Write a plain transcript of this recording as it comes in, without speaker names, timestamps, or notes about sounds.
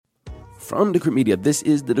From Decrypt Media, this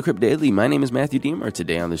is the Decrypt Daily. My name is Matthew Deemer.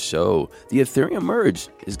 Today on the show, the Ethereum merge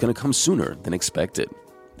is going to come sooner than expected.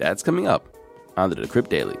 That's coming up on the Decrypt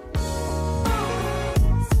Daily.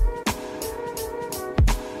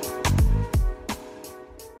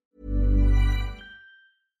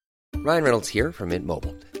 Ryan Reynolds here from Mint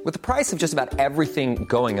Mobile. With the price of just about everything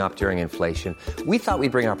going up during inflation, we thought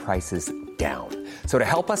we'd bring our prices down. So to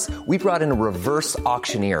help us, we brought in a reverse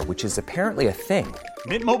auctioneer, which is apparently a thing.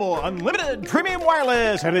 Mint Mobile Unlimited Premium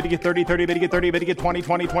Wireless. How to get 30, 30, bit to get 30, bit to get 20,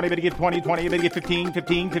 20, 20, bit to get 20, 20, bit to get 15,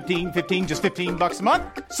 15, 15, 15, just $15 a month?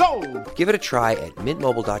 Sold! Give it a try at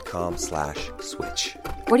mintmobile.com/switch.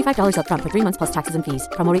 $45 up front for 3 months plus taxes and fees.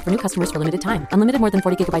 Promo rate for new customers for limited time. Unlimited more than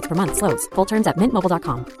 40 gigabytes per month. Slows full terms at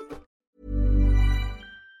mintmobile.com.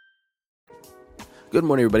 Good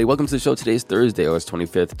morning, everybody. Welcome to the show. Today's Thursday, August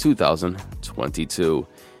 25th, 2022.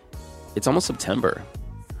 It's almost September,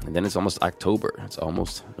 and then it's almost October. It's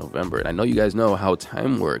almost November. And I know you guys know how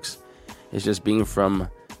time works. It's just being from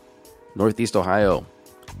Northeast Ohio.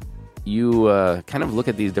 You kind of look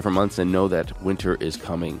at these different months and know that winter is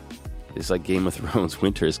coming. It's like Game of Thrones.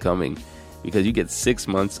 Winter is coming because you get 6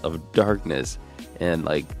 months of darkness and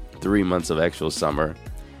like 3 months of actual summer.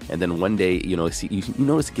 And then one day, you notice it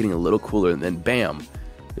getting a little cooler, and then bam,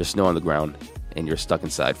 there's snow on the ground, and you're stuck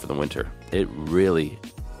inside for the winter. It really,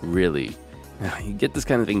 you get this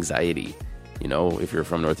kind of anxiety, if you're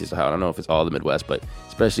from Northeast Ohio. I don't know if it's all the Midwest, but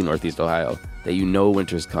especially Northeast Ohio, that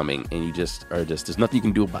winter's coming, and you just there's nothing you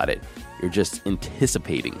can do about it. You're just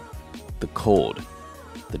anticipating the cold,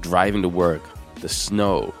 the driving to work, the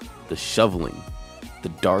snow, the shoveling, the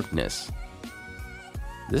darkness.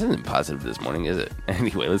 This isn't positive this morning, is it?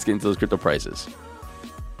 Anyway, let's get into those crypto prices.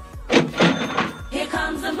 Here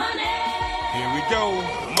comes the money. Here we go.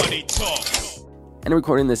 Money talk. And I'm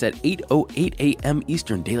recording this at 8:08 a.m.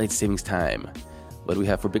 Eastern Daylight Savings Time. What do we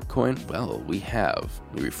have for Bitcoin? Well, let me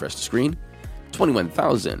refresh the screen,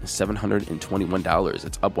 $21,721.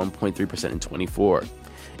 It's up 1.3% in 24.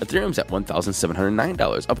 Ethereum's at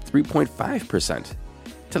 $1,709, up 3.5%.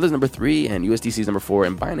 Tether's number 3 and USDC's number 4,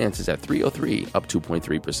 and Binance is at 303, up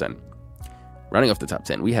 2.3%. Rounding off the top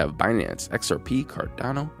 10, we have Binance, XRP,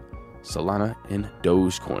 Cardano, Solana, and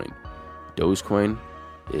Dogecoin. Dogecoin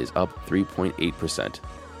is up 3.8%.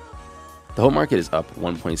 The whole market is up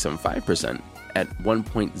 1.75% at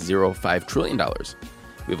 $1.05 trillion.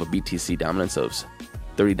 We have a BTC dominance of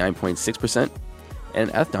 39.6%, and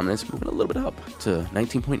ETH dominance moving a little bit up to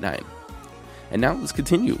 19.9%. And now let's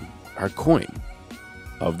continue our coin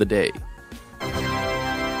of the day.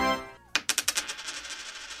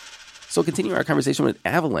 So continue our conversation with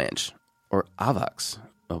Avalanche, or AVAX.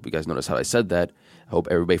 I hope you guys noticed how I said that. I hope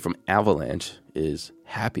everybody from Avalanche is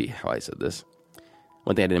happy how I said this.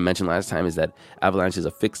 One thing I didn't mention last time is that Avalanche is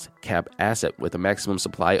a fixed cap asset with a maximum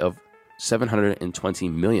supply of 720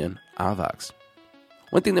 million AVAX.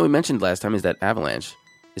 One thing that we mentioned last time is that Avalanche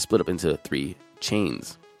is split up into 3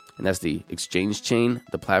 chains, and that's the exchange chain,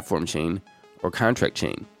 the platform chain, or contract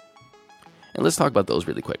chain. And let's talk about those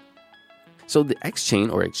really quick. So the X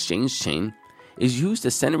chain, or exchange chain, is used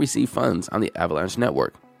to send and receive funds on the Avalanche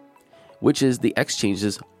network, which is the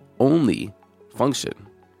exchange's only function.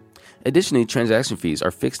 Additionally, transaction fees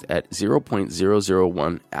are fixed at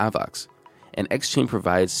 0.001 AVAX, and X chain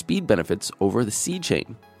provides speed benefits over the C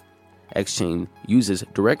chain. X chain uses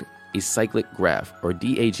direct acyclic graph, or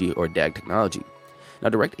DAG or DAG technology. Now,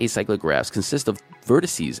 direct acyclic graphs consist of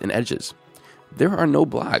vertices and edges. There are no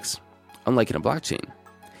blocks, unlike in a blockchain.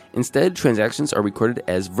 Instead, transactions are recorded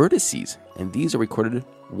as vertices, and these are recorded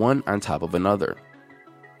one on top of another.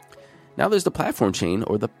 Now there's the platform chain,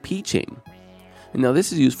 or the P chain. And now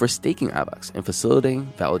this is used for staking AVAX and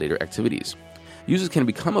facilitating validator activities. Users can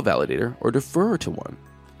become a validator or defer to one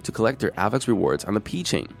to collect their AVAX rewards on the P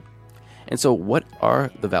chain. And so what are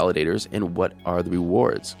the validators and what are the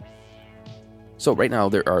rewards? So right now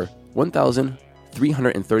there are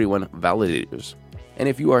 1,331 validators. And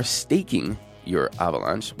if you are staking your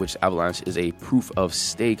Avalanche, which Avalanche is a proof of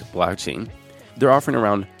stake blockchain, they're offering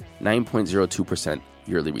around 9.02%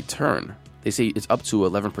 yearly return. They say it's up to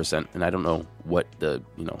 11%, and I don't know what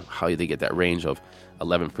how they get that range of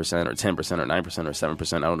 11% or 10% or 9% or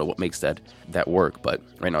 7%. I don't know what makes that work, but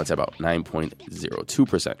right now it's about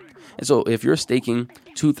 9.02%. And so if you're staking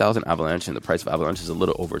 2,000 Avalanche, and the price of Avalanche is a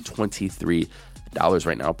little over $23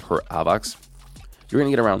 right now per AVAX, you're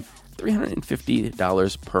going to get around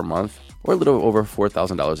 $350 per month, or a little over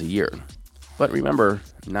 $4,000 a year. But remember,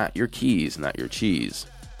 not your keys, not your cheese.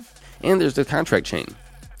 And there's the contract chain.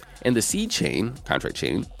 And the C chain, contract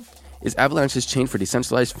chain, is Avalanche's chain for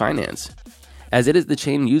decentralized finance, as it is the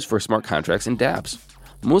chain used for smart contracts and dApps.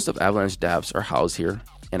 Most of Avalanche dApps are housed here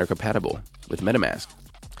and are compatible with MetaMask.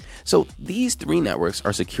 So these 3 networks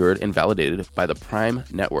are secured and validated by the Prime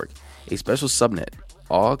Network, a special subnet.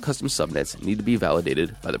 All custom subnets need to be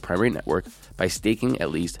validated by the primary network by staking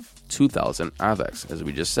at least 2,000 AVAX, as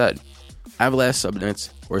we just said. Avalanche subnets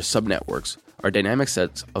or subnetworks are dynamic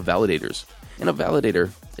sets of validators, and a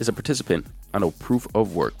validator is a participant on a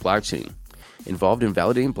proof-of-work blockchain involved in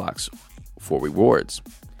validating blocks for rewards,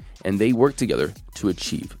 and they work together to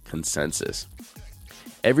achieve consensus.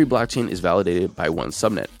 Every blockchain is validated by one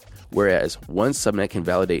subnet, whereas one subnet can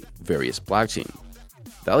validate various blockchains.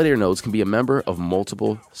 Validator nodes can be a member of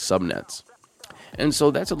multiple subnets. And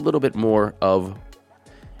so that's a little bit more about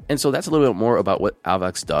what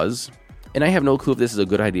AVAX does. And I have no clue if this is a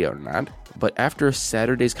good idea or not, but after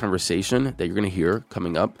Saturday's conversation that you're going to hear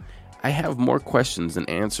coming up, I have more questions than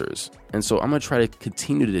answers. And so I'm going to try to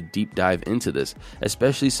continue to deep dive into this,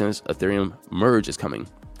 especially since Ethereum merge is coming.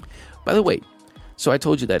 By the way, so I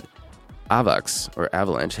told you that AVAX or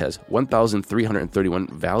Avalanche has 1,331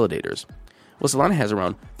 validators. Well, Solana has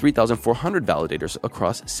around 3,400 validators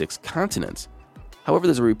across 6 continents. However,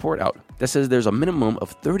 there's a report out that says there's a minimum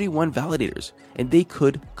of 31 validators, and they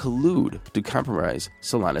could collude to compromise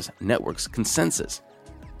Solana's network's consensus.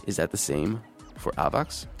 Is that the same for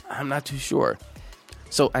AVAX? I'm not too sure.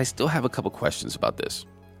 So I still have a couple questions about this.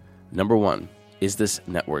 Number 1, is this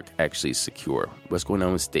network actually secure? What's going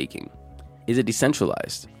on with staking? Is it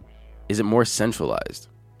decentralized? Is it more centralized?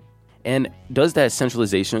 And does that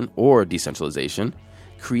centralization or decentralization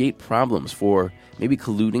create problems for maybe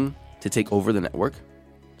colluding to take over the network?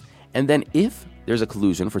 And then if there's a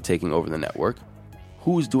collusion for taking over the network,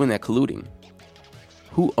 who's doing that colluding?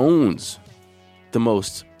 Who owns the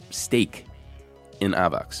most stake in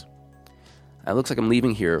AVAX? It looks like I'm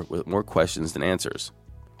leaving here with more questions than answers.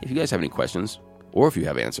 If you guys have any questions, or if you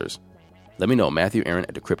have answers, let me know.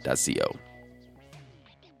 MatthewAaron@decrypt.co.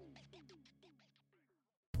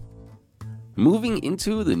 Moving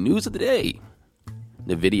into the news of the day.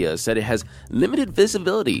 NVIDIA said it has limited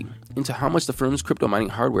visibility into how much the firm's crypto mining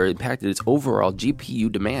hardware impacted its overall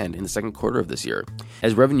GPU demand in the second quarter of this year,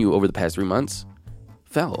 as revenue over the past 3 months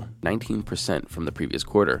fell 19% from the previous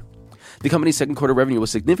quarter. The company's second quarter revenue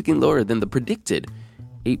was significantly lower than the predicted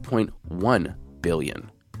 $8.1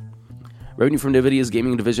 billion. Revenue from NVIDIA's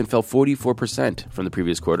gaming division fell 44% from the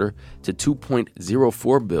previous quarter to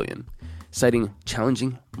 $2.04 billion, citing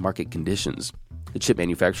challenging market conditions. The chip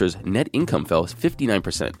manufacturer's net income fell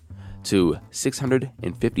 59% to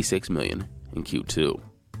 $656 million in Q2.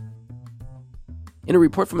 In a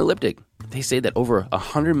report from Elliptic, they say that over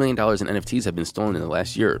 $100 million in NFTs have been stolen in the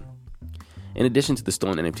last year. In addition to the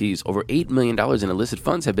stolen NFTs, over $8 million in illicit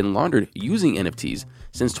funds have been laundered using NFTs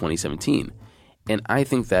since 2017. And I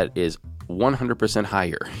think that is 100%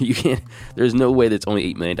 higher. There's no way that's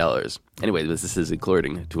only $8 million. Anyway, this is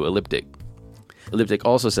according to Elliptic. Elliptic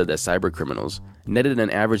also said that cyber criminals netted an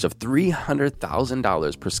average of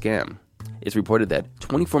 $300,000 per scam. It's reported that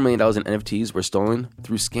 $24 million in NFTs were stolen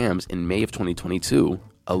through scams in May of 2022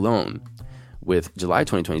 alone, with July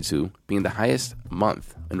 2022 being the highest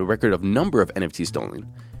month and a record of number of NFTs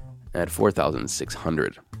stolen at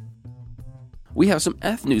 4,600. We have some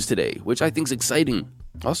ETH news today, which I think is exciting.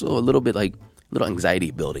 Also a little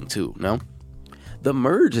anxiety building too, no? The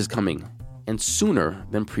merge is coming, and sooner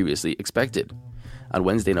than previously expected. On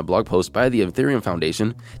Wednesday, in a blog post by the Ethereum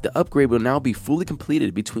Foundation, the upgrade will now be fully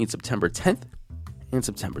completed between September 10th and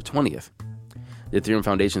September 20th. The Ethereum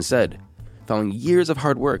Foundation said, following years of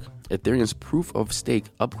hard work, Ethereum's proof-of-stake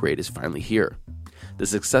upgrade is finally here. The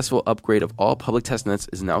successful upgrade of all public testnets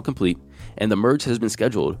is now complete, and the merge has been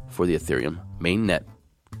scheduled for the Ethereum mainnet.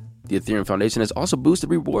 The Ethereum Foundation has also boosted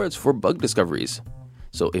rewards for bug discoveries.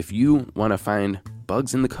 So if you want to find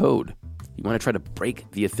bugs in the code, you want to try to break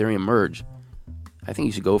the Ethereum merge, I think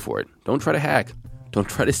you should go for it. Don't try to hack. Don't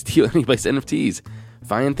try to steal anybody's NFTs.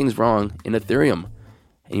 Find things wrong in Ethereum.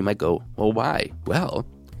 And you might go, well, why? Well,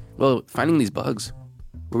 finding these bugs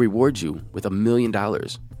will reward you with $1 million.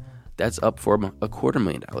 That's up from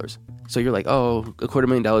 $250,000. So you're like, oh,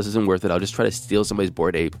 $250,000 isn't worth it. I'll just try to steal somebody's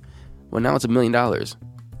Bored Ape. Well, now it's $1 million.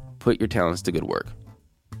 Put your talents to good work.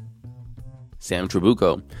 Sam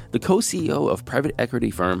Trabucco, the co-CEO of private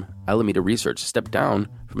equity firm Alameda Research, stepped down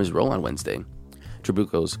from his role on Wednesday.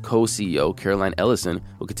 Trabucco's co-CEO, Caroline Ellison,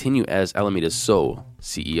 will continue as Alameda's sole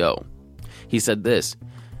CEO. He said this,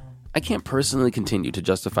 I can't personally continue to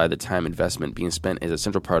justify the time investment being spent as a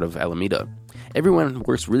central part of Alameda. Everyone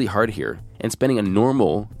works really hard here, and spending a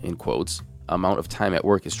normal, in quotes, amount of time at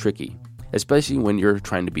work is tricky, especially when you're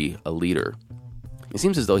trying to be a leader. It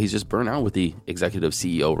seems as though he's just burnt out with the executive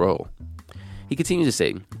CEO role. He continues to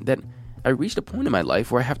say that I reached a point in my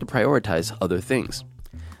life where I have to prioritize other things.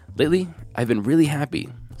 Lately, I've been really happy,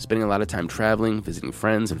 spending a lot of time traveling, visiting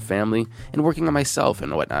friends and family, and working on myself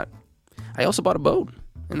and whatnot. I also bought a boat,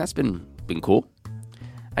 and that's been cool.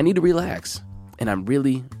 I need to relax, and I'm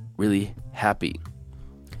really, really happy.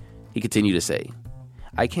 He continued to say,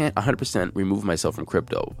 I can't 100% remove myself from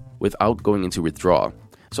crypto without going into withdrawal,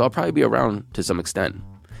 so I'll probably be around to some extent.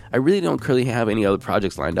 I really don't currently have any other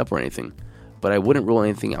projects lined up or anything, but I wouldn't rule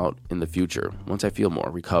anything out in the future once I feel more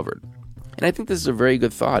recovered. And I think this is a very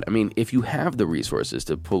good thought. I mean, if you have the resources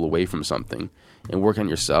to pull away from something and work on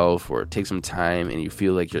yourself or take some time and you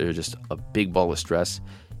feel like you're just a big ball of stress,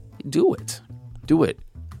 do it. Do it.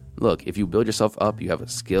 Look, if you build yourself up, you have a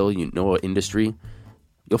skill, you know an industry,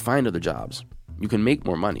 you'll find other jobs. You can make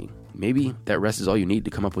more money. Maybe that rest is all you need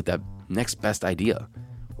to come up with that next best idea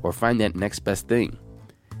or find that next best thing.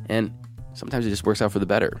 And sometimes it just works out for the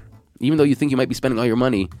better. Even though you think you might be spending all your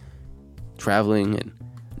money traveling and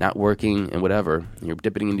not working and whatever, and you're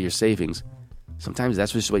dipping into your savings, sometimes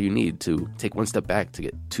that's just what you need to take one step back to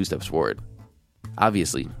get two steps forward.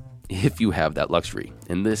 Obviously, if you have that luxury,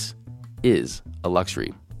 and this is a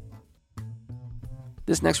luxury.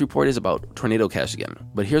 This next report is about Tornado Cash again,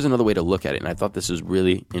 but here's another way to look at it, and I thought this was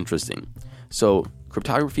really interesting. So,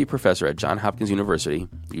 cryptography professor at Johns Hopkins University,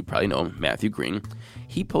 you probably know him, Matthew Green,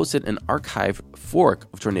 he posted an archived fork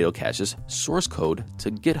of Tornado Cash's source code to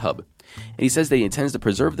GitHub. And he says that he intends to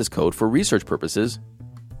preserve this code for research purposes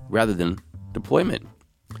rather than deployment.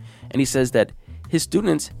 And he says that his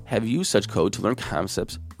students have used such code to learn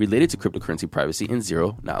concepts related to cryptocurrency privacy and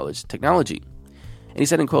zero-knowledge technology. And he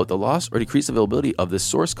said, in quote, the loss or decreased availability of this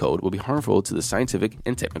source code will be harmful to the scientific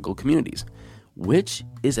and technical communities, which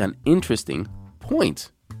is an interesting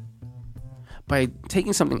point. By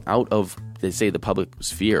taking something out of, they say, the public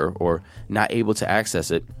sphere or not able to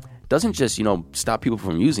access it, doesn't just, stop people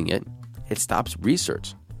from using it. It stops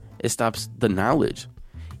research. It stops the knowledge.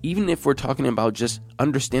 Even if we're talking about just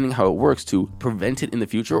understanding how it works to prevent it in the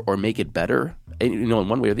future or make it better, in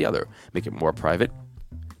one way or the other, make it more private,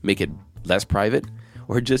 make it less private,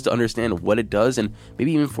 or just to understand what it does, and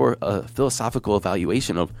maybe even for a philosophical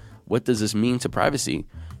evaluation of what does this mean to privacy.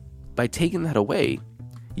 By taking that away,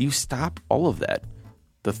 you stop all of that,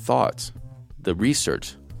 the thoughts, the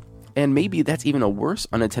research, and maybe that's even a worse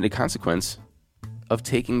unintended consequence of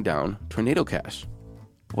taking down Tornado Cash.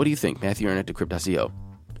 What do you think? Matthew Arnett at Crypt.co.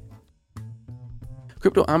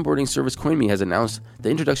 Crypto onboarding service CoinMe has announced the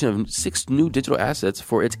introduction of 6 new digital assets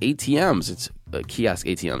for its ATMs. It's kiosk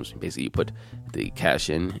ATMs. Basically, you put the cash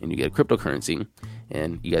in and you get a cryptocurrency,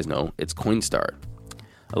 and you guys know it's Coinstar.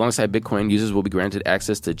 Alongside Bitcoin, users will be granted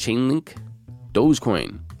access to Chainlink,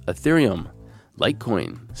 Dogecoin, Ethereum,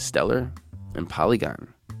 Litecoin, Stellar, and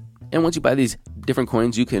Polygon. And once you buy these different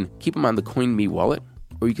coins, you can keep them on the CoinMe wallet,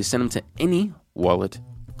 or you can send them to any wallet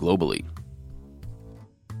globally.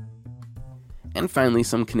 And finally,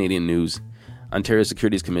 some Canadian news. Ontario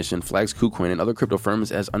Securities Commission flags KuCoin and other crypto firms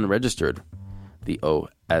as unregistered. The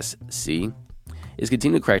OSC is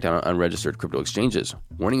continuing to crack down on unregistered crypto exchanges,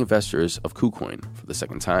 warning investors of KuCoin for the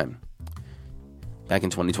second time. Back in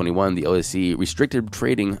 2021, the OSC restricted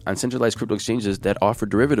trading on centralized crypto exchanges that offer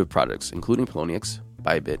derivative products, including Poloniex,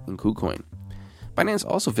 Bybit, and KuCoin. Binance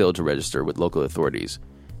also failed to register with local authorities.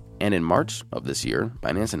 And in March of this year,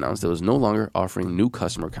 Binance announced it was no longer offering new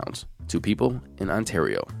customer accounts to people in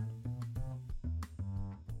Ontario.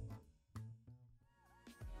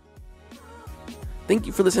 Thank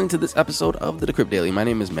you for listening to this episode of the Decrypt Daily. My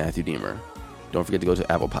name is Matthew Deemer. Don't forget to go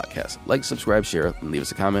to Apple Podcasts. Like, subscribe, share, and leave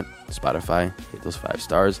us a comment. Spotify, hit those 5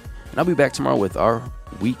 stars. And I'll be back tomorrow with our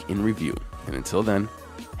week in review. And until then,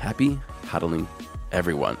 happy hodling,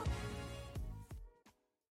 everyone.